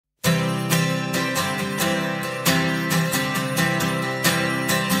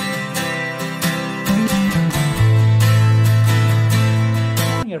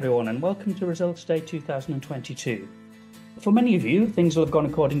everyone, and welcome to Results Day 2022. For many of you, things will have gone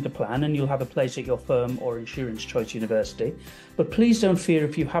according to plan and you'll have a place at your firm or insurance choice university. But please don't fear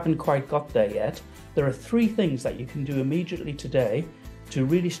if you haven't quite got there yet. There are 3 things that you can do immediately today to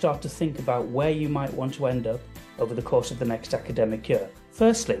really start to think about where you might want to end up over the course of the next academic year.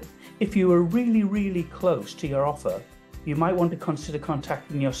 Firstly, if you are really close to your offer, you might want to consider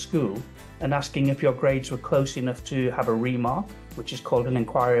contacting your school and asking if your grades were close enough to have a remark, which is called an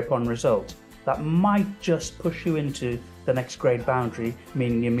inquiry upon result. That might just push you into the next grade boundary,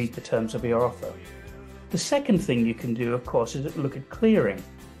 meaning you meet the terms of your offer. The second thing you can do, of course, is look at clearing.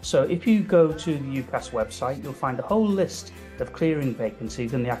 So if you go to the UCAS website, you'll find a whole list of clearing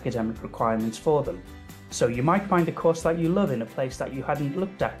vacancies and the academic requirements for them. So you might find a course that you love in a place that you hadn't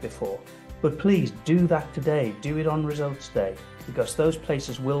looked at before. But please do that today, do it on Results Day, because those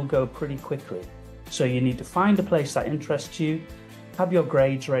places will go pretty quickly. So you need to find a place that interests you, have your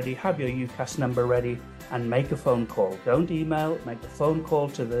grades ready, have your UCAS number ready, and make a phone call. Don't email, make a phone call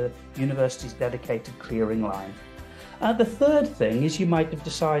to the university's dedicated clearing line. The third thing is you might have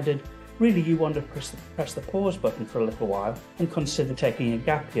decided really you want to press the pause button for a little while and consider taking a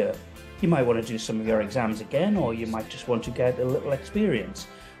gap year. You might want to do some of your exams again, or you might just want to get a little experience.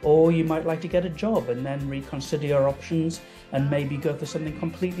 Or you might like to get a job and then reconsider your options and maybe go for something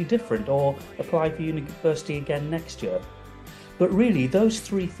completely different or apply for university again next year. But really, those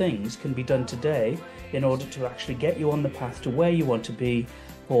 3 things can be done today in order to actually get you on the path to where you want to be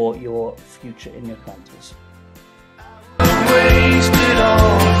for your future in your 20s.